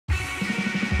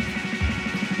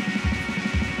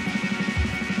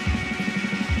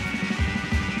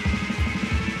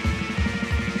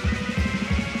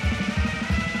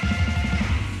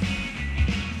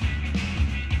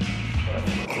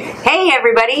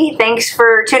everybody. Thanks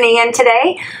for tuning in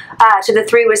today to the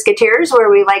Three Whisketeers, where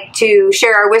we like to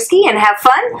share our whiskey and have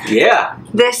fun. Yeah.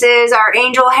 This is our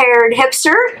angel-haired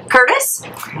hipster, Curtis.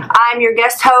 I'm your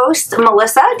guest host,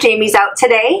 Melissa. Jamie's out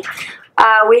today.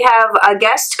 We have a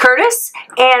guest, Curtis,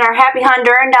 and our happy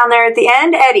Honduran down there at the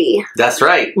end, Eddie. That's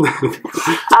right.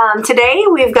 Today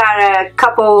we've got a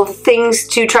couple things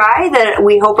to try that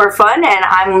we hope are fun, and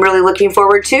I'm really looking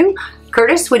forward to.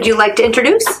 Curtis, would you like to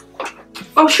introduce?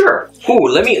 Oh, sure. Ooh,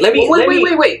 let me.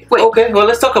 Wait. Okay, well,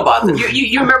 let's talk about this.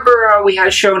 You remember we had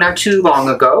a show not too long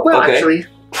ago. Well, Okay. actually,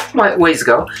 ways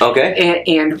ago. Okay.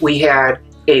 And we had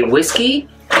a whiskey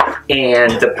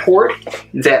and the port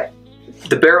that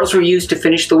the barrels were used to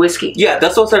finish the whiskey. Yeah,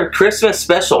 that was our Christmas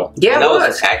special. Yeah, that it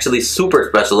was actually super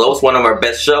special. That was one of our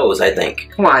best shows, I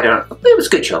think. Well, I don't know. It was a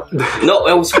good show. No,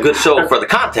 it was a good show for the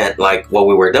content, like what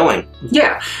we were doing.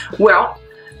 Yeah. Well,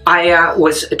 I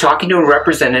was talking to a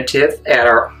representative at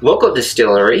our local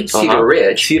distillery, Cedar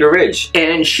Ridge. Cedar Ridge.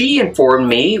 And she informed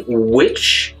me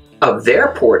which of their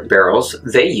port barrels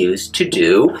they used to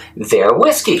do their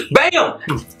whiskey. Bam!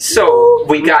 So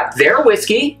we got their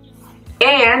whiskey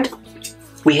and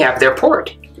we have their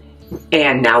port.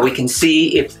 And now we can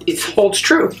see if it holds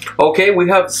true. Okay, we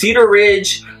have Cedar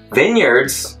Ridge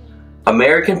Vineyards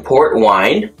American Port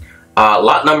Wine,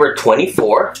 lot number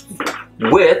 24,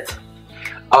 with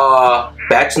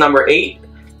batch number 8,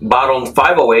 bottle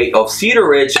 508 of Cedar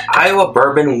Ridge Iowa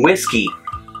Bourbon Whiskey,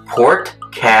 port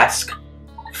cask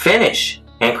finish,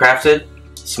 handcrafted,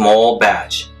 small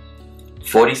batch,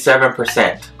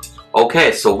 47%.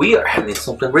 Okay, so we are having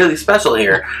something really special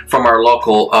here from our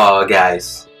local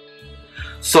guys.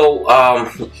 So,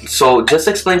 so just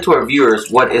explain to our viewers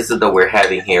what is it that we're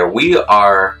having here.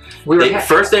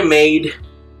 First they made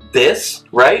this,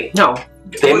 right? No.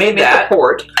 They made that. The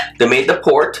port. They made the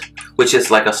port, which is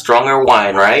like a stronger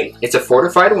wine, right? It's a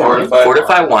fortified wine.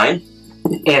 Fortified wine.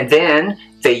 And then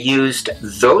they used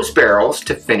those barrels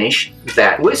to finish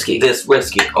that whiskey. This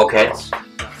whiskey, okay.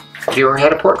 Have you ever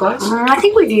had a port glass? I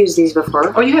think we've used these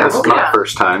before. Oh, you have? This is my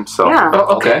first time, so. Yeah.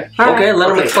 Oh, okay. Okay, let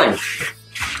them explain.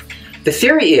 The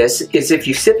theory is if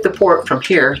you sip the port from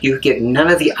here, you get none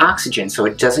of the oxygen, so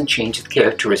it doesn't change the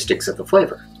characteristics of the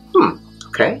flavor.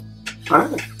 Okay? All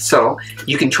right. So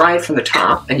you can try it from the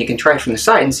top, and you can try it from the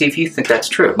side and see if you think that's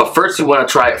true. But first you want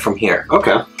to try it from here.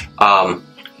 Okay.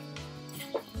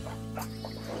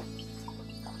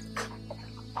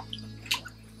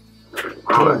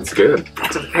 Oh, that's good.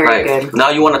 That's very good. Now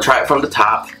you want to try it from the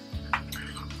top.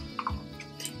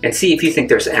 And see if you think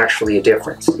there's actually a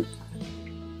difference.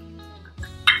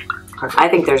 I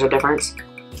think there's a difference.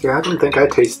 Yeah, I don't think I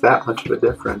taste that much of a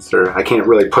difference, or I can't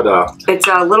really put a... It's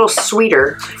a little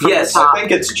sweeter from Yes, the top. I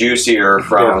think it's juicier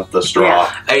from the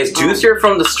straw. Yeah. It's juicier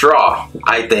from the straw,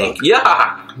 I think. Yeah!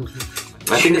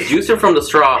 I think it's juicier from the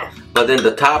straw, but then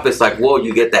the top is like, whoa,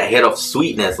 you get that hit of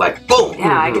sweetness, like boom!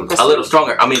 Yeah, I get the a little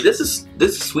stronger. I mean, this is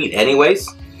sweet anyways.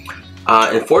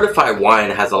 And fortified wine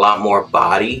has a lot more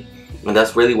body, and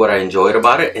that's really what I enjoyed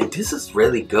about it. And this is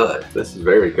really good. This is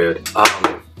very good.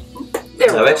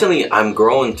 Eventually, I'm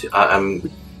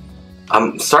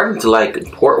starting to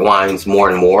like port wines more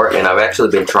and more, and I've actually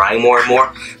been trying more and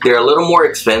more. They're a little more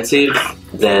expensive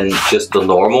than just the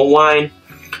normal wine.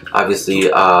 Obviously,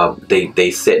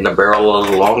 they sit in a barrel a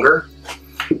little longer.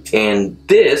 And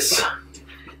this,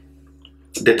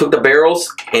 they took the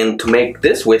barrels and to make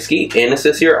this whiskey, and it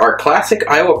says here, our classic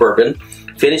Iowa bourbon,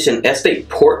 finished in estate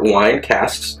port wine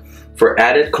casks for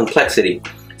added complexity.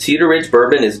 Cedar Ridge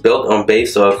bourbon is built on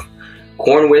base of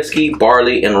corn whiskey,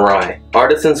 barley, and rye.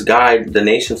 Artisans guide the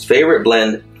nation's favorite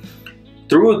blend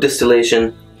through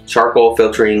distillation, charcoal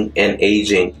filtering, and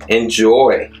aging.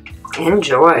 Enjoy.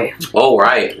 Enjoy. All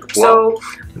right. So,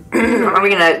 are we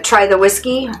gonna try the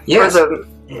whiskey? Yes.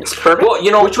 It's perfect. Well, you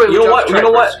know what?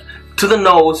 To the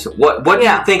nose. What do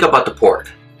you think about the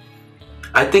port?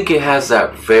 I think it has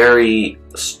that very,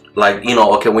 like, you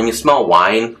know, okay, when you smell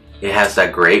wine, it has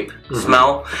that grape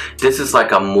smell. This is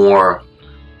like a more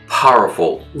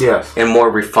powerful, yes, and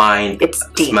more refined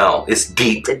smell. It's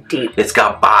deep. It's deep. It's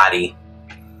got body.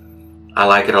 I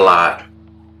like it a lot.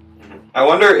 I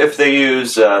wonder if they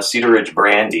use Cedar Ridge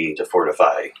brandy to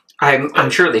fortify. I'm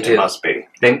sure they do. It must be.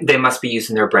 They must be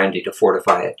using their brandy to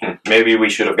fortify it. Maybe we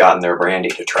should have gotten their brandy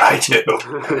to try too.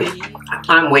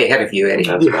 I'm way ahead of you, Eddie.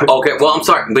 Okay, well, I'm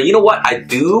sorry, but you know what? I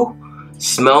do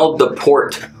smell the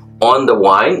port on the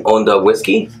wine, on the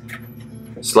whiskey,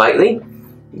 slightly.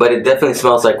 But it definitely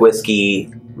smells like whiskey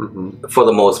for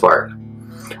the most part.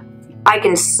 I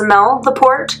can smell the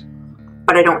port,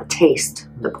 but I don't taste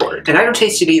the port. And I don't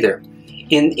taste it either.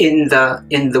 In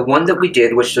the one that we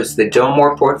did, which was the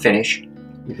Delmore port finish,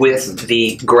 with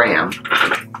the Graham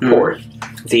port,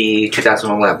 the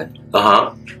 2011.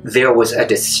 There was a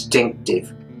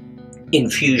distinctive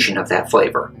infusion of that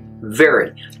flavor.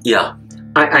 Very. Yeah.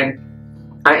 I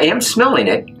am smelling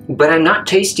it, but I'm not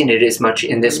tasting it as much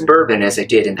in this bourbon as I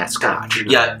did in that Scotch.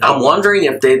 Yeah, I'm wondering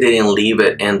if they didn't leave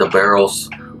it in the barrels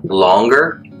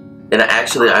longer. And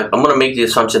actually, I'm going to make the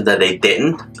assumption that they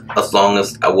didn't, as long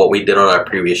as what we did on our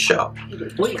previous show.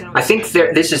 I think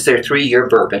this is their 3-year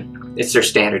bourbon. It's their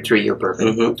standard 3-year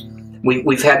bourbon.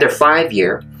 We've had their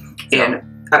 5-year,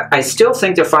 and I still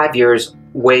think their 5-year is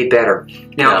way better.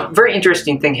 Now, a very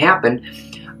interesting thing happened.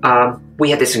 We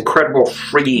had this incredible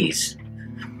freeze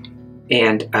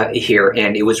here,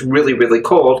 and it was really, really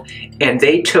cold, and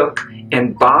they took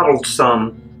and bottled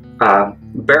some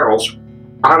barrels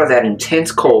out of that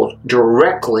intense cold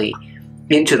directly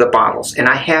into the bottles. And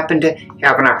I happened to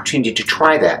have an opportunity to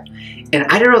try that. And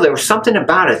I don't know, there was something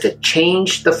about it that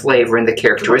changed the flavor and the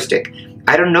characteristic.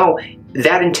 I don't know,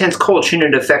 that intense cold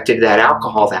shouldn't have affected that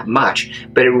alcohol that much,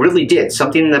 but it really did.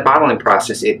 Something in the bottling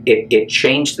process, it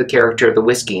changed the character of the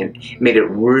whiskey and made it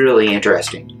really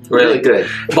interesting. Really good.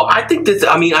 Well, I think this,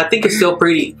 I mean, I think it's still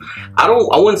pretty, I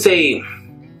wouldn't say,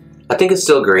 I think it's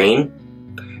still green,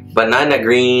 but not in a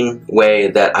green way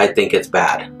that I think it's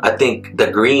bad. I think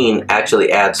the green actually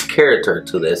adds character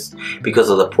to this because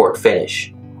of the port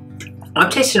finish. I'm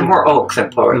tasting more oak than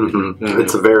port.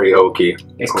 It's very oaky.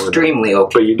 Extremely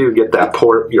oaky. But you do get that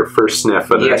port, your first sniff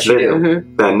of Yes, you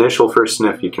do. The initial first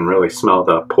sniff, you can really smell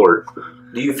the port.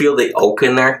 Do you feel the oak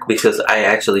in there? Because I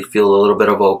actually feel a little bit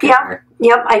of oak in there.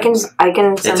 Yep, I can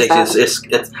sense that.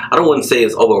 It's I don't want to say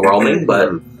it's overwhelming,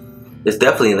 but it's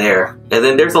definitely there. And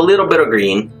then there's a little bit of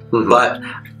green, but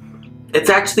it's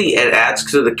actually, it adds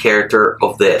to the character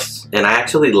of this, and I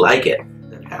actually like it.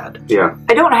 Yeah.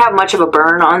 I don't have much of a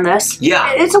burn on this.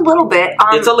 Yeah. It's a little bit.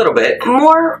 It's a little bit.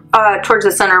 More towards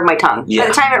the center of my tongue. Yeah. By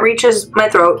the time it reaches my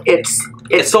throat, it's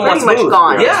somewhat pretty much smooth.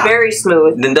 gone. Yeah. It's very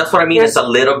smooth. Then that's what I mean. It's a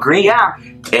little green. Yeah.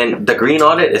 And the green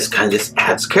on it is kind of just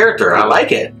adds character. I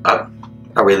like it. I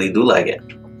really do like it.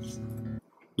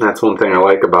 That's one thing I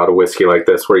like about a whiskey like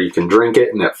this, where you can drink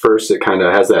it, and at first it kind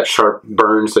of has that sharp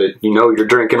burn, so you know you're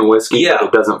drinking a whiskey, but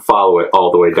it doesn't follow it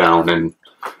all the way down, and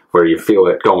where you feel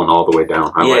it going all the way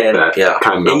down. I like that. Yeah.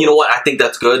 Kind of. And you know what? I think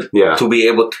that's good. Yeah. To be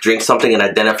able to drink something and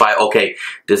identify, okay,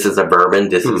 this is a bourbon,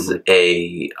 this is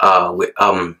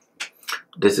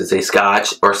a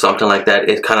Scotch or something like that.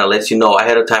 It kind of lets you know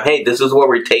ahead of time, hey, this is what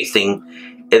we're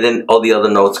tasting, and then all the other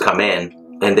notes come in,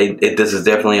 and this is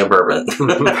definitely a bourbon.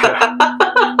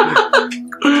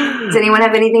 Does anyone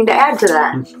have anything to add to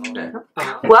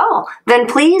that? Well, then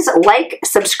please like,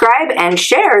 subscribe, and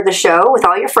share the show with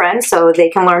all your friends so they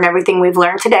can learn everything we've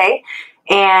learned today.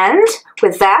 And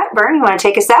with that, Vern, you want to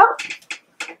take us out?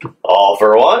 All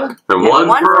for one? And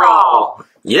one for all.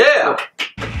 Yeah.